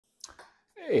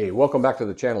Hey, welcome back to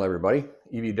the channel, everybody.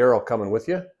 EV Daryl coming with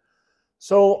you.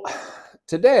 So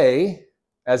today,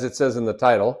 as it says in the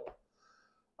title,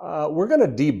 we're going to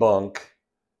debunk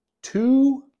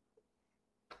 2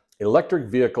 electric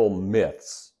vehicle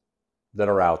myths that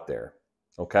are out there.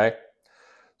 Okay,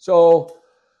 so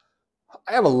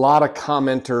I have a lot of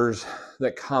commenters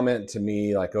that comment to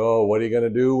me like, "Oh, what are you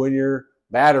going to do when your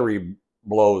battery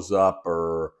blows up,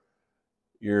 or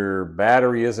your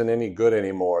battery isn't any good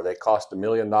anymore? They cost $1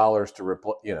 million to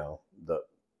replace."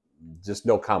 Just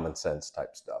no common sense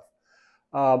type stuff.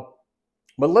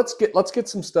 But let's get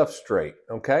some stuff straight,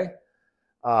 okay?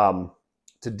 To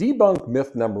debunk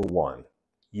myth number 1,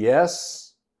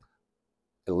 yes,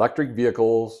 electric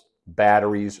vehicles,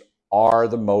 batteries are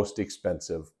the most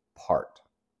expensive part.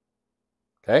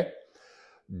 Okay?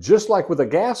 Just like with a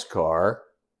gas car,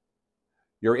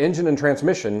 your engine and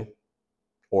transmission,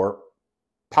 or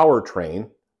powertrain,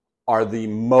 are the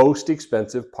most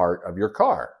expensive part of your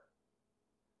car.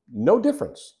 No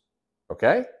difference.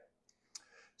 Okay?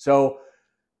 So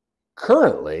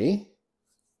currently,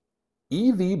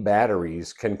 EV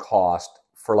batteries can cost,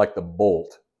 for like the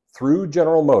Bolt, through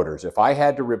General Motors, if I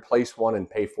had to replace one and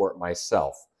pay for it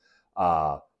myself,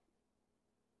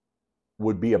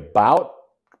 would be about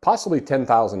possibly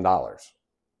 $10,000.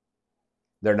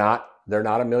 They're not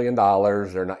 $1 million.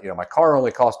 They're not, my car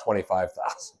only costs $25,000.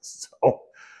 So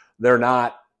they're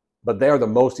not, but they are the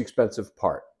most expensive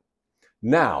part.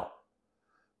 Now,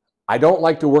 I don't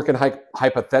like to work in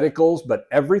hypotheticals, but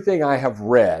everything I have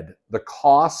read, the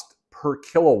cost per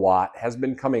kilowatt has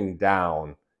been coming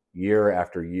down year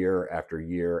after year after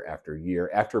year after year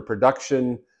after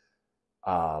production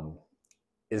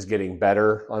is getting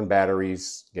better on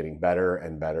batteries, getting better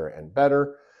and better and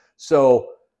better.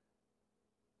 So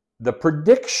the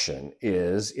prediction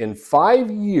is in 5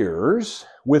 years,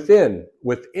 within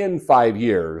 5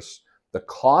 years, the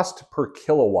cost per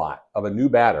kilowatt of a new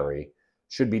battery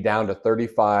should be down to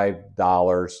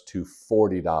 $35 to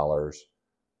 $40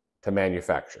 to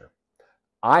manufacture.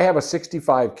 I have a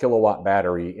 65 kilowatt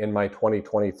battery in my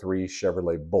 2023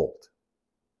 Chevrolet Bolt.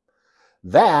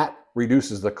 That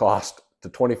reduces the cost to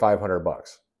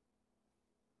 $2,500.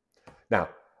 Now,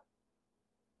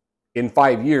 in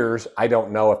 5 years, I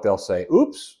don't know if they'll say,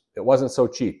 oops, it wasn't so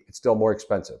cheap. It's still more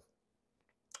expensive.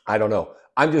 I don't know.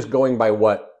 I'm just going by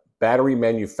what battery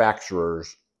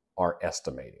manufacturers are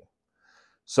estimating.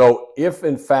 So if,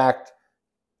 in fact,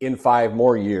 in 5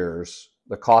 more years,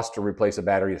 the cost to replace a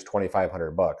battery is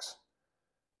 $2,500,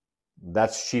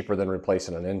 that's cheaper than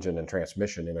replacing an engine and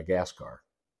transmission in a gas car.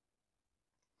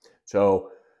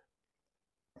 So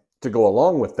to go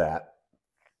along with that,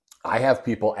 I have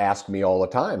people ask me all the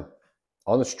time,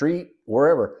 on the street,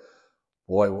 wherever,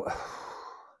 boy,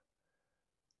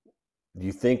 do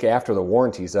you think after the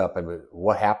warranty's up,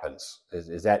 what happens?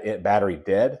 Is that battery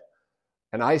dead?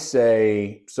 And I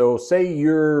say, so say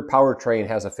your powertrain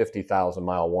has a 50,000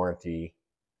 mile warranty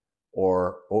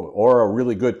or a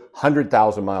really good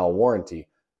 100,000 mile warranty.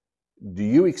 Do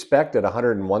you expect at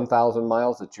 101,000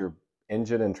 miles that your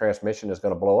engine and transmission is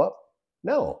going to blow up?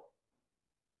 No.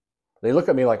 They look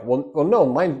at me like, well no,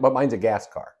 mine's a gas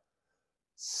car.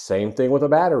 Same thing with a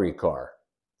battery car,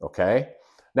 okay?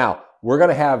 Now, we're going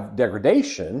to have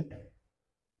degradation,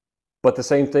 but the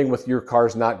same thing with your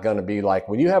car's not going to be like,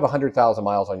 when you have 100,000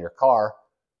 miles on your car,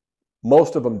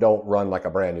 most of them don't run like a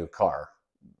brand new car.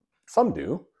 Some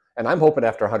do. And I'm hoping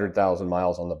after 100,000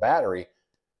 miles on the battery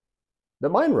that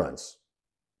mine runs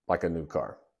like a new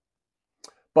car.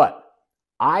 But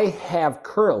I have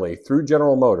currently, through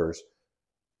General Motors,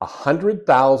 a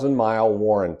 100,000 mile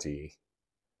warranty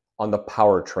on the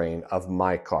powertrain of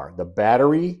my car, the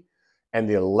battery and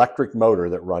the electric motor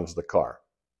that runs the car.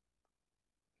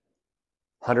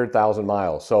 100,000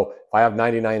 miles. So if I have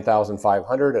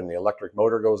 99,500 and the electric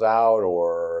motor goes out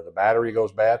or the battery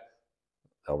goes bad,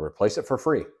 they'll replace it for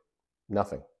free.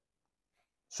 Nothing.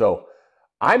 So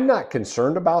I'm not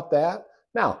concerned about that.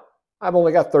 Now, I've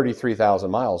only got 33,000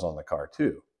 miles on the car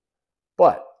too,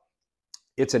 but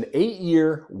it's an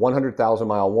 8-year, 100,000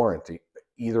 mile warranty,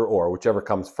 either or, whichever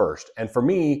comes first. And for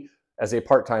me, as a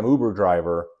part-time Uber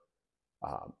driver,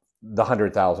 the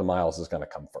 100,000 miles is going to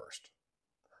come first.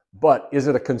 But is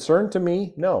it a concern to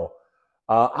me? No.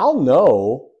 I'll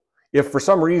know if for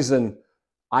some reason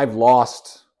I've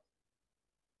lost,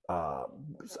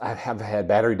 I have had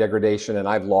battery degradation and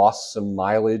I've lost some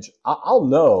mileage. I'll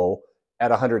know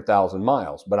at 100,000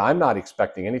 miles, but I'm not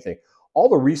expecting anything. All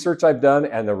the research I've done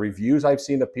and the reviews I've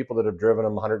seen of people that have driven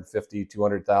them 150,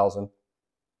 200,000,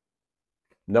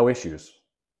 no issues.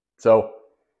 So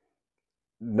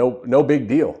no big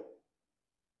deal.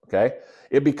 Okay,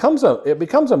 it becomes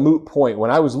a moot point. When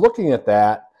I was looking at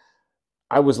that,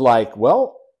 I was like,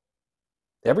 well,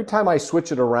 every time I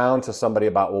switch it around to somebody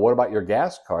about, well, what about your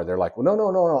gas car? They're like, well,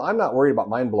 no, I'm not worried about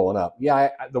mine blowing up.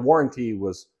 Yeah, the warranty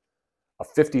was a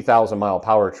 50,000 mile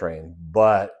powertrain,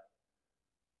 but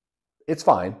it's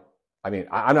fine. I mean,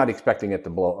 I'm not expecting it to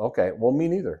blow. Okay, well, me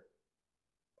neither.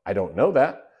 I don't know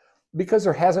that because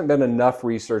there hasn't been enough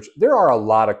research. There are a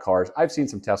lot of cars. I've seen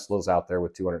some Teslas out there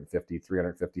with 250,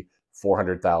 350,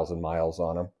 400,000 miles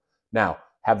on them. Now,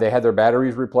 have they had their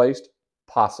batteries replaced?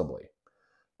 Possibly.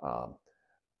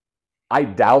 I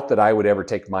doubt that I would ever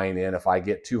take mine in if I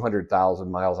get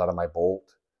 200,000 miles out of my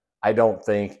Bolt. I don't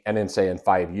think, and then say in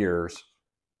 5 years,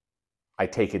 I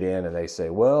take it in and they say,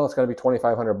 well, it's going to be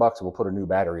 $2,500 and we'll put a new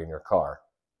battery in your car.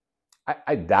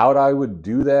 I doubt I would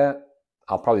do that.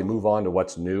 I'll probably move on to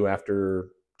what's new after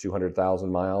 200,000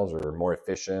 miles or more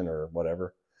efficient or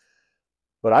whatever.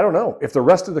 But I don't know. If the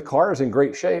rest of the car is in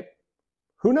great shape,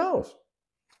 who knows?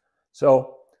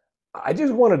 So I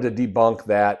just wanted to debunk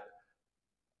that.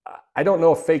 I don't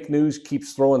know if fake news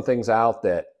keeps throwing things out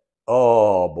that,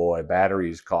 oh boy,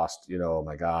 batteries cost, oh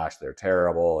my gosh, they're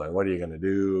terrible. And what are you going to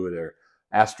do? They're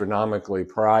astronomically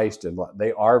priced and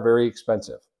they are very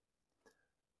expensive.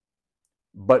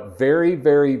 But very,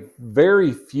 very,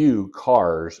 very few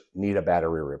cars need a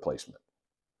battery replacement.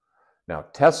 Now,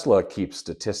 Tesla keeps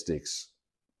statistics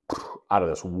out of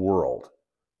this world.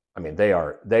 I mean,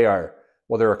 they're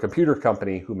a computer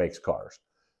company who makes cars.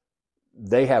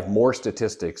 They have more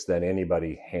statistics than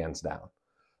anybody, hands down.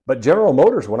 But General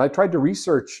Motors, when I tried to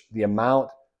research the amount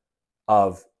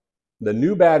of the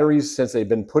new batteries since they've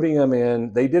been putting them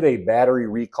in, they did a battery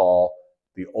recall.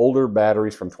 The older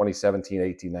batteries from 2017,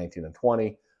 18, 19, and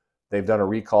 20, they've done a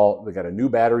recall. They got a new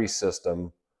battery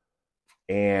system.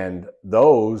 And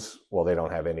those, well, they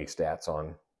don't have any stats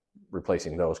on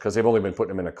replacing those because they've only been putting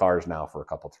them in the cars now for a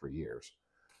couple, 3 years.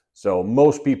 So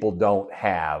most people don't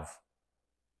have,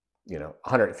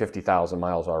 150,000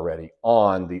 miles already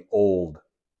on the old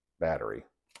battery,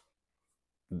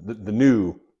 the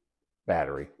new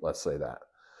battery, let's say that.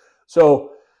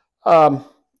 So,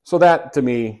 so that to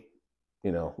me,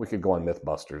 we could go on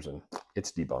Mythbusters and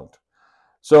it's debunked.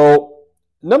 So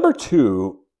number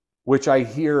 2, which I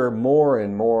hear more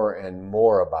and more and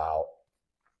more about,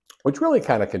 which really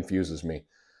kind of confuses me,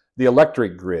 the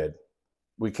electric grid.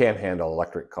 We can't handle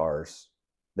electric cars.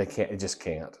 It just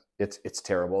can't. It's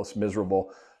terrible. It's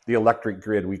miserable. The electric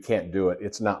grid, we can't do it.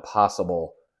 It's not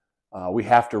possible. We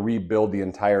have to rebuild the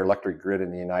entire electric grid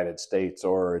in the United States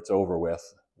or it's over with.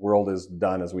 World is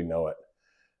done as we know it.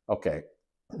 Okay,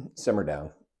 simmer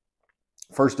down.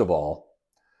 First of all,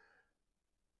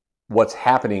 what's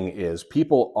happening is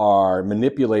people are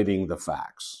manipulating the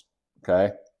facts,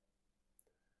 okay?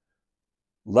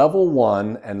 Level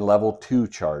 1 and level 2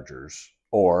 chargers,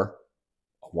 or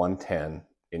a 110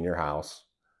 in your house,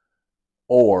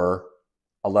 or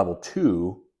a level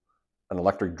 2, an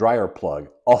electric dryer plug,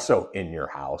 also in your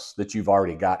house, that you've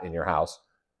already got in your house,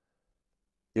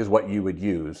 is what you would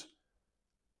use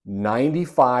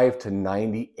 95 to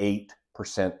 98%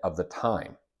 of the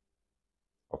time.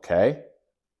 Okay?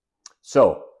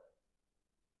 So,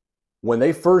 when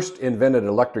they first invented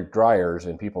electric dryers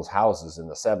in people's houses in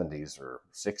the 70s or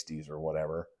 60s or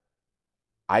whatever,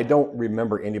 I don't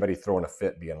remember anybody throwing a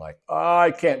fit being like, oh,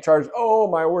 I can't charge. Oh,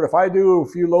 my word, if I do a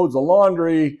few loads of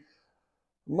laundry,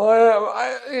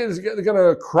 it's going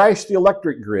to crash the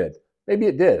electric grid. Maybe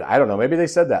it did. I don't know. Maybe they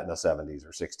said that in the 70s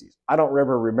or 60s. I don't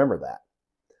ever remember that.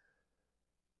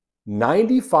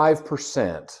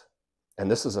 95%,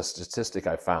 and this is a statistic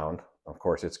I found. Of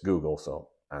course, it's Google, so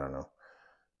I don't know.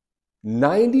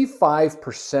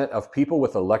 95% of people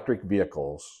with electric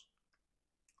vehicles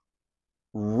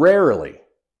rarely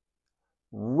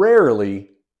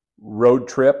road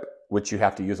trip, which you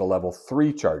have to use a level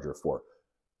 3 charger for.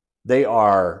 They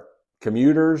are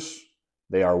commuters,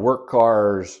 they are work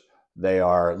cars, they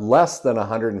are less than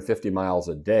 150 miles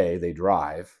a day they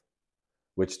drive,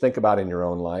 which think about in your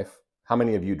own life. How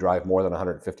many of you drive more than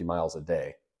 150 miles a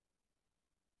day?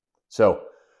 So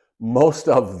most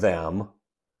of them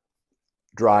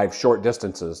drive short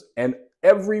distances, and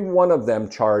every one of them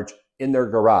charge in their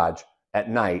garage at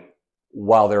night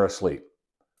while they're asleep.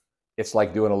 It's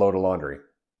like doing a load of laundry.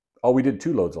 Oh, we did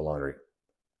 2 loads of laundry.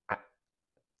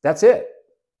 That's it.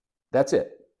 That's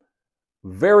it.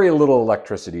 Very little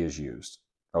electricity is used.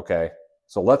 Okay?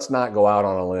 So let's not go out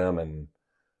on a limb and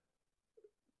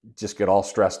just get all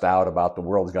stressed out about the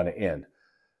world's going to end.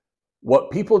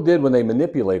 What people did when they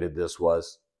manipulated this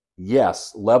was,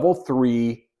 yes, level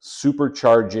 3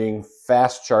 supercharging,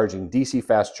 fast charging, DC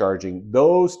fast charging,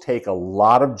 those take a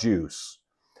lot of juice.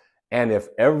 And if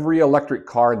every electric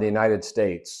car in the United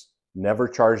States never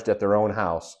charged at their own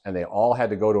house and they all had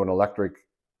to go to an electric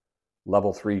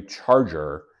level 3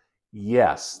 charger,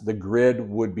 yes, the grid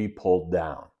would be pulled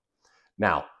down.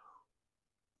 Now,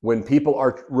 when people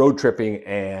are road tripping,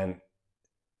 and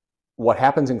what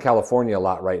happens in California a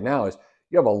lot right now is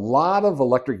you have a lot of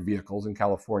electric vehicles in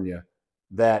California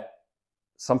that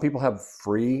some people have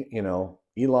free,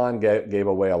 Elon gave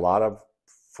away a lot of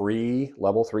free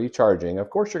level 3 charging. Of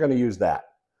course, you're going to use that.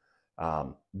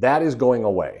 That is going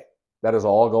away. That is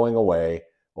all going away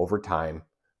over time.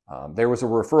 There was a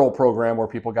referral program where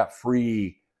people got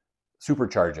free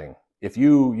supercharging. If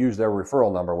you use their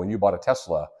referral number when you bought a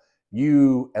Tesla,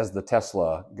 you, as the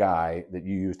Tesla guy that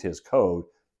you used his code,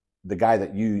 the guy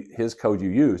that his code you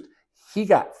used, he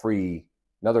got free,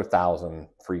 another 1,000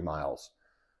 free miles.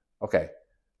 Okay,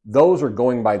 those are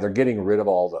going by, they're getting rid of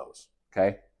all those,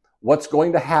 okay? What's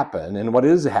going to happen, and what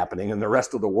is happening in the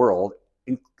rest of the world,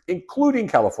 including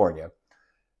California,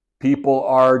 people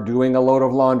are doing a load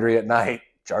of laundry at night,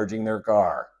 charging their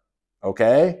car,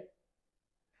 okay?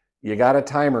 You got a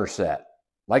timer set,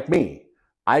 like me.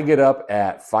 I get up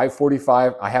at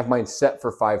 5:45. I have mine set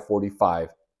for 5:45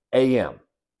 a.m.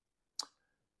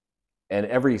 And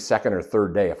every second or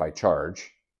third day, if I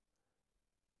charge,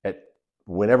 at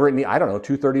whenever it needs, I don't know,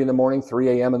 2:30 in the morning, 3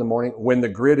 a.m. in the morning, when the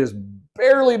grid is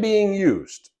barely being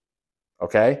used,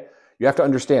 okay? You have to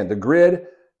understand, the grid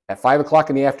at 5 o'clock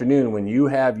in the afternoon, when you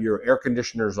have your air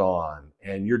conditioners on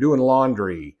and you're doing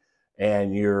laundry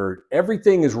and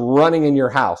everything is running in your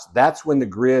house, that's when the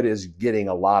grid is getting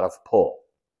a lot of pull.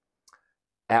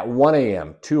 At 1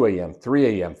 a.m., 2 a.m.,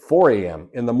 3 a.m., 4 a.m.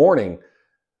 in the morning,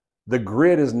 the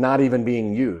grid is not even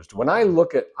being used. When I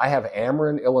look at, I have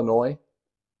Ameren, Illinois,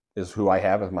 is who I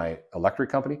have as my electric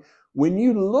company. When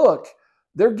you look,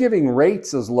 they're giving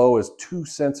rates as low as 2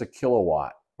 cents a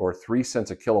kilowatt or 3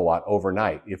 cents a kilowatt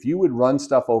overnight. If you would run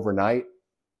stuff overnight,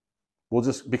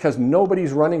 because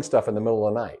nobody's running stuff in the middle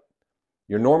of the night.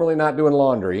 You're normally not doing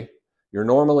laundry. You're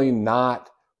normally not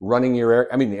running your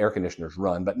air. I mean, the air conditioners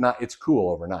run, but it's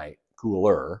cool overnight,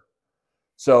 cooler.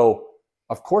 So,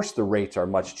 of course, the rates are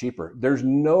much cheaper. There's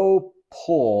no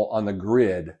pull on the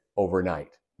grid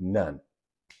overnight, none.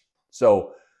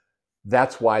 So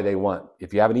that's why they want,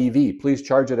 if you have an EV, please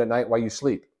charge it at night while you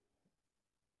sleep.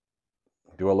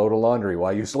 Do a load of laundry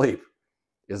while you sleep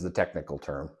is the technical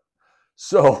term.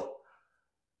 So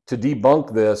to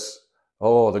debunk this,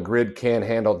 oh, the grid can't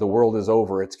handle it, the world is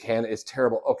over, it's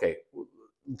terrible. Okay,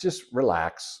 just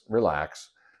relax.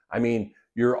 I mean,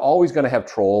 you're always going to have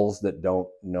trolls that don't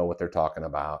know what they're talking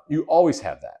about. You always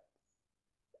have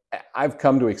that. I've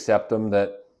come to accept them,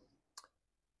 that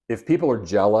if people are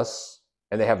jealous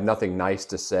and they have nothing nice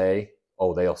to say,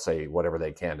 oh, they'll say whatever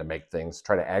they can to make things,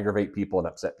 try to aggravate people and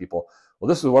upset people. Well,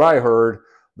 this is what I heard.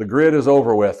 The grid is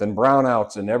over with and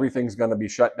brownouts and everything's going to be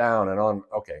shut down and on.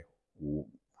 Okay,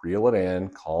 reel it in,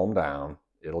 calm down.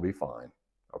 It'll be fine.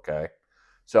 Okay.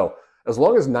 So as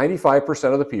long as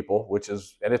 95% of the people,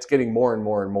 and it's getting more and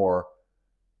more and more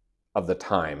of the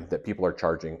time that people are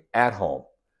charging at home.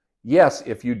 Yes,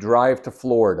 if you drive to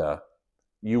Florida,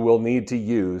 you will need to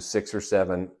use 6 or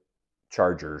 7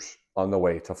 chargers on the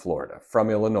way to Florida from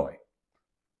Illinois.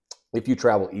 If you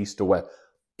travel east to west,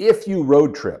 if you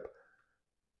road trip,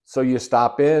 so you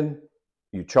stop in,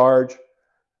 you charge,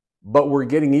 but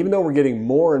even though we're getting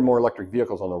more and more electric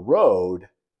vehicles on the road,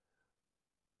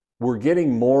 we're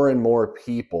getting more and more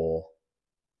people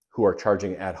who are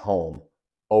charging at home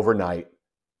overnight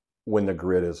when the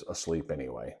grid is asleep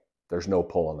anyway. There's no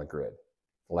pull on the grid,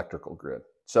 electrical grid.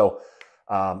 So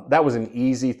that was an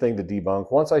easy thing to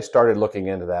debunk. Once I started looking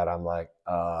into that, I'm like,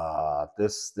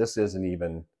 this isn't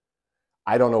even,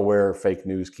 I don't know where fake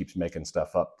news keeps making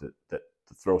stuff up to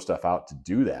throw stuff out to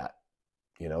do that,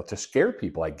 to scare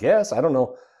people, I guess. I don't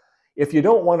know. If you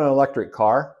don't want an electric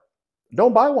car,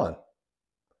 don't buy one.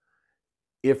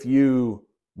 If you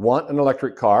want an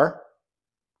electric car,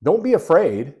 don't be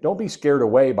afraid. Don't be scared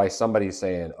away by somebody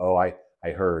saying, oh, I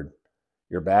heard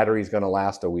your battery's going to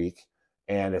last a week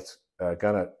and it's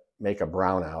going to make a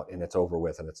brownout and it's over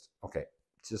with and it's okay.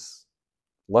 Just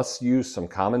let's use some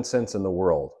common sense in the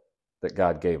world that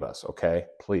God gave us. Okay.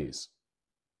 Please.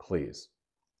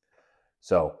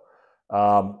 So,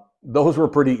 those were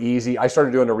pretty easy. I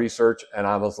started doing the research and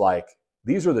I was like,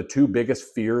 these are the 2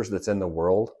 biggest fears that's in the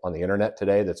world on the internet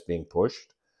today that's being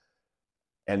pushed.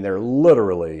 And they're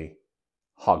literally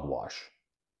hogwash.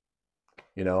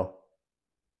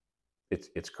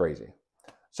 It's crazy.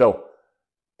 So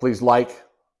please like,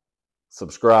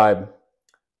 subscribe.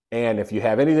 And if you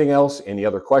have anything else, any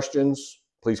other questions,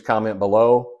 please comment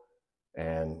below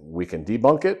and we can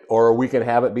debunk it, or we can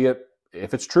have it be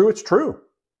if it's true, it's true.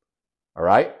 All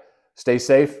right? Stay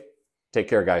safe. Take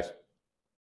care, guys.